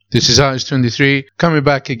This is Ice23 coming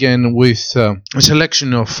back again with a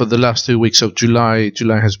selection of the last 2 weeks of July.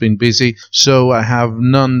 July has been busy, so I have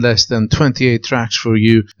none less than 28 tracks for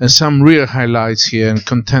you and some real highlights here and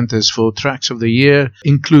contenders for tracks of the year,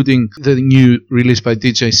 including the new release by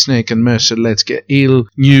DJ Snake and Mercer, Let's Get Ill,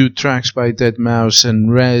 new tracks by Deadmau5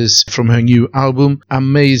 and Rez from her new album,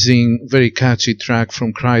 amazing, very catchy track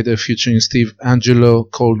from Kryder featuring Steve Angelo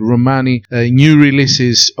called Romani, new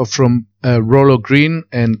releases from Rollo Green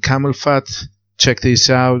and Camel Fat. Check this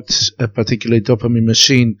out, particularly Dopamine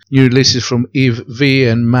Machine. New releases from Eve V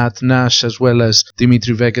and Matt Nash, as well as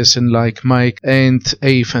Dimitri Vegas and Like Mike, and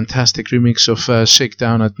a fantastic remix of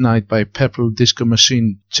Shakedown at Night by Purple Disco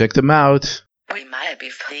Machine. Check them out. We might be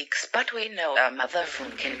freaks, but we know our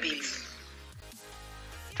motherfucking beats.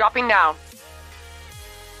 Dropping now.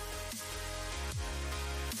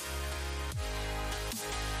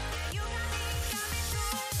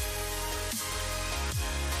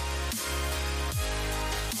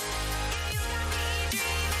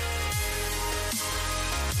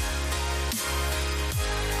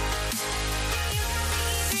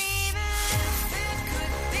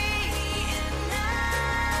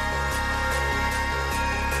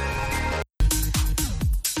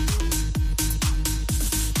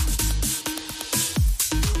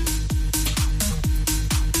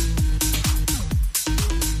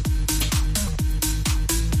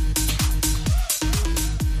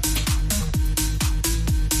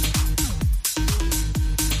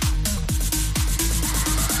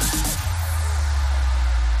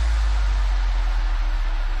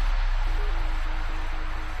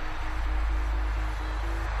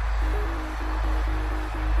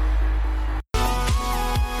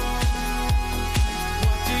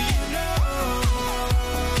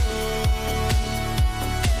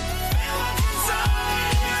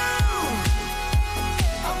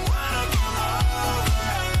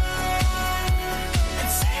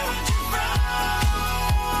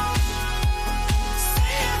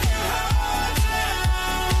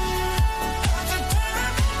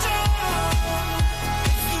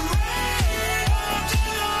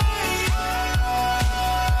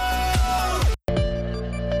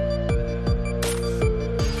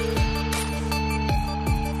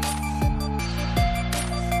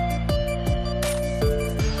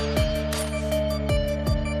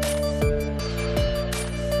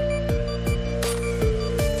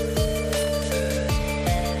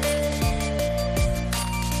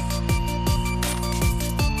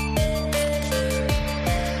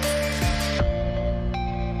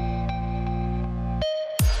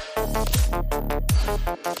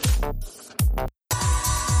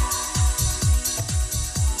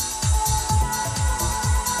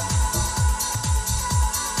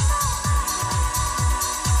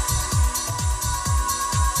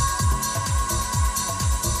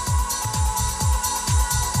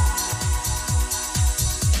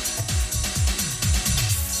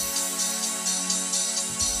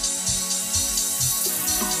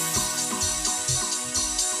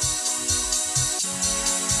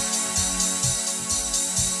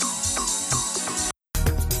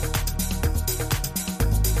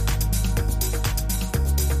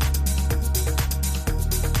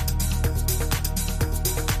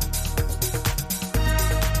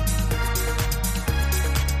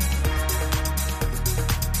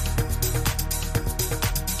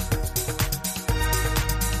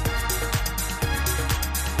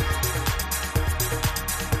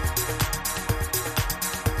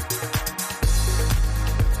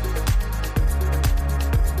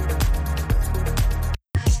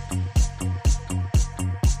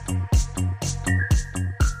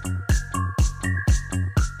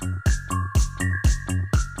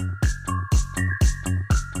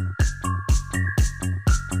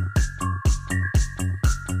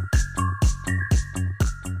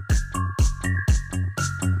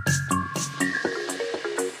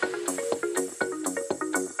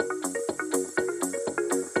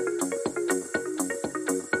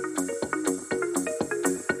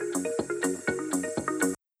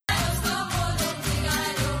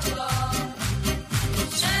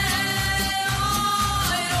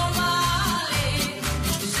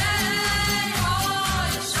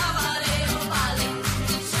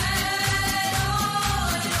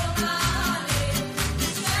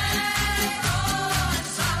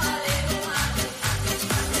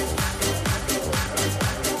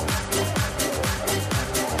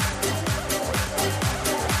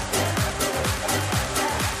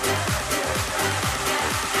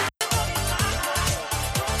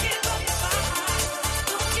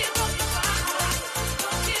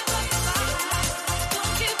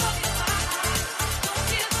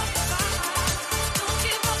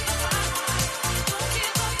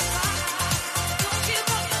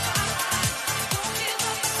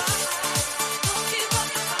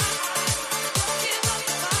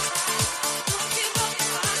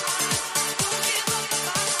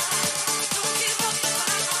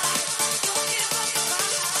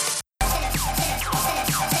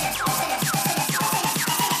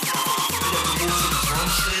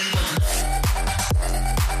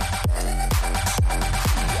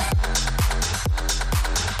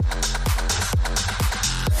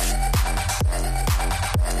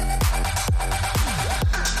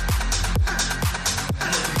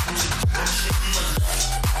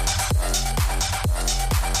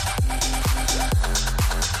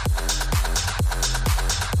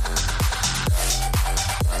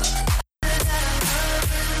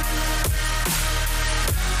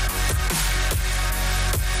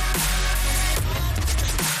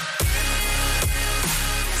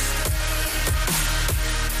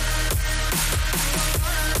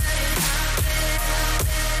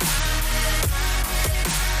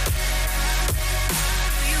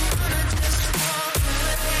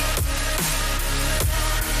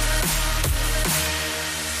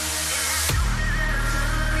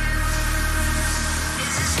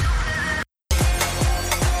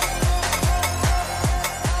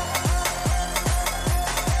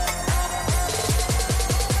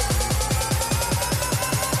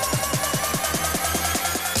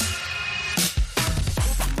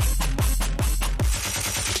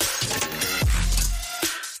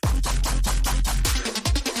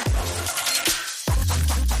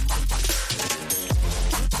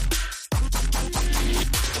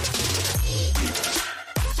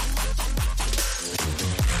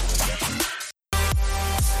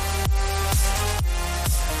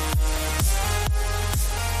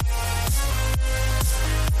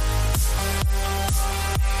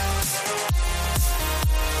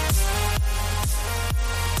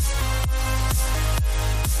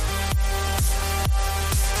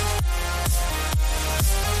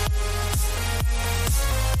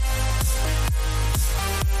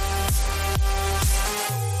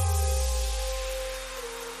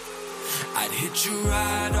 I'd hitch a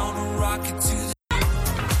ride on a rocket to the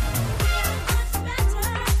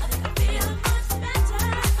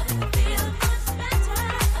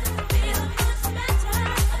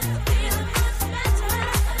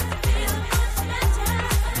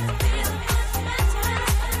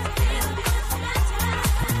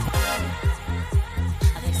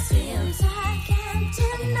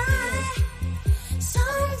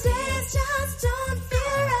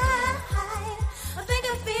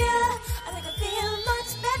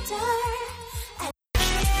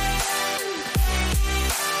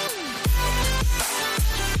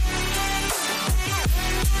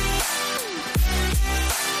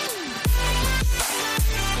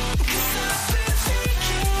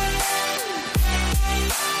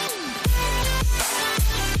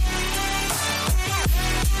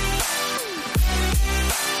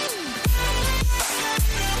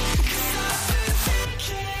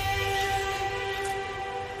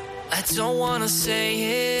I don't wanna say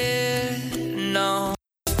it, no.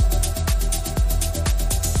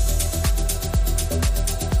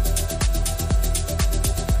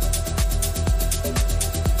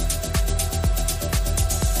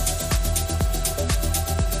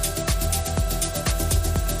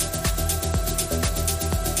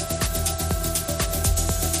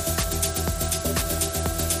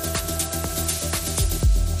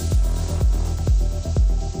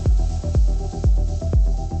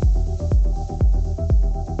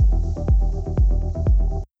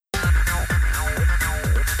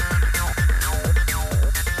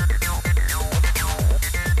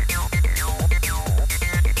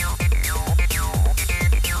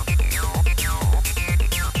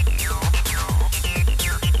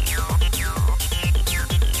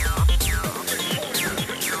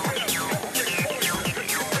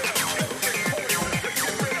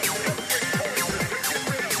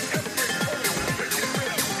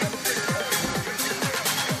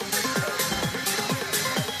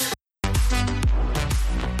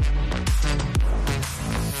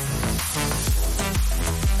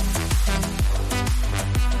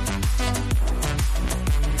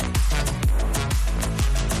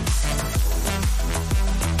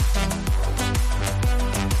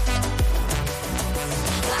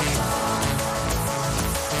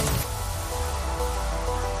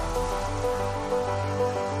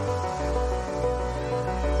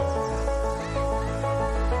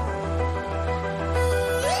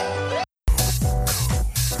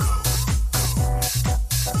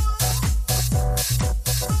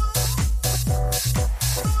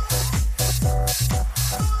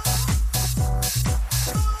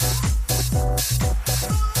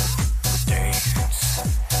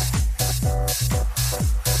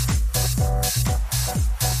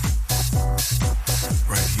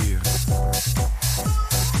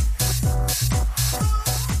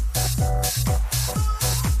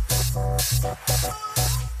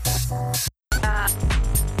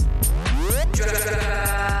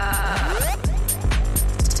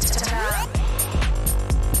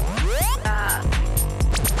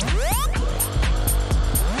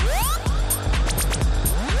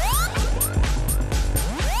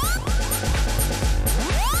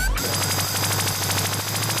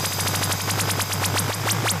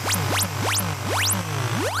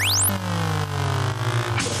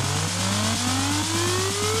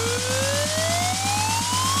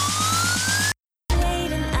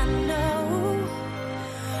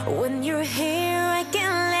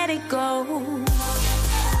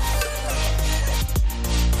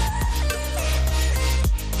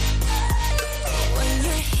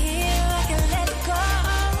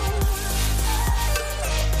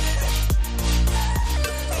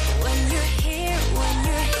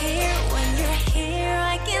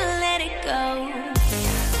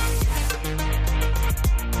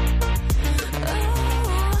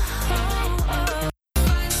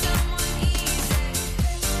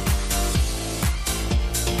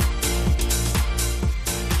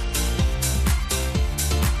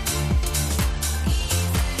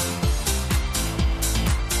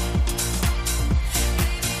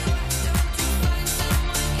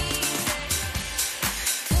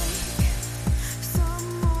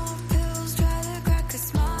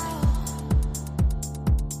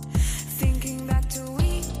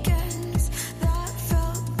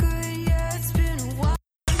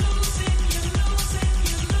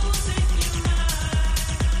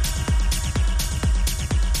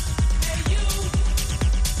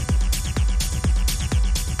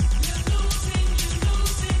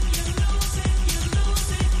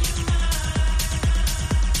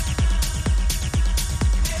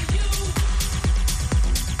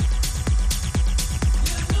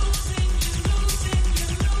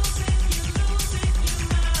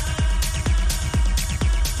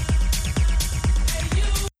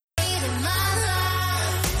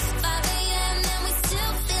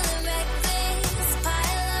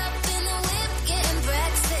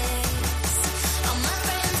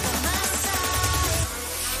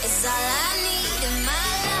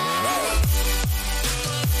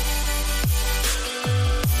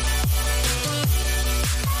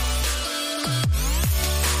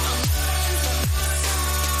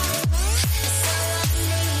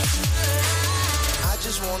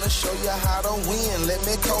 show you how to win. Let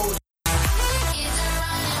me code.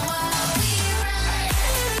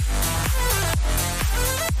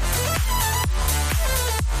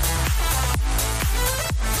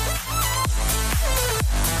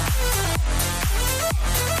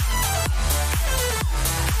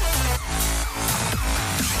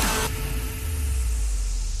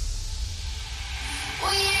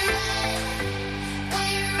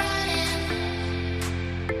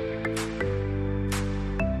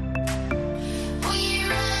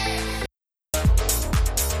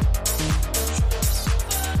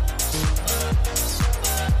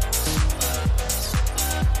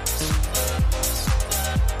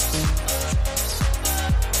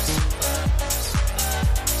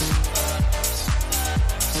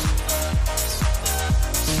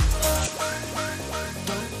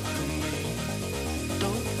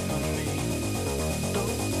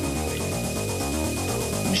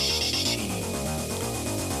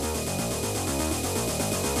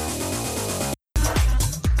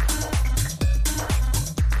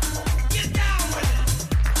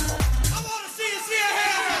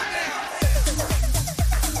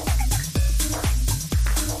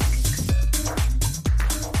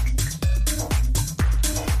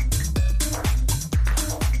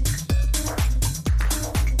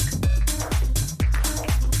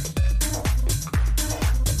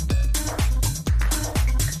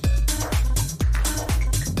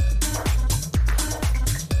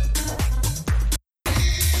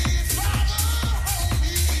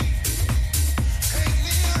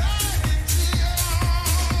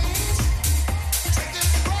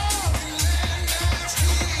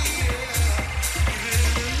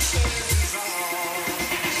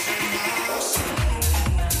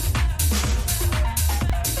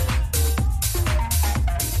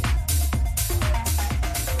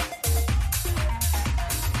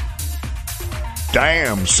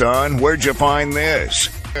 Damn, son, where'd you find this?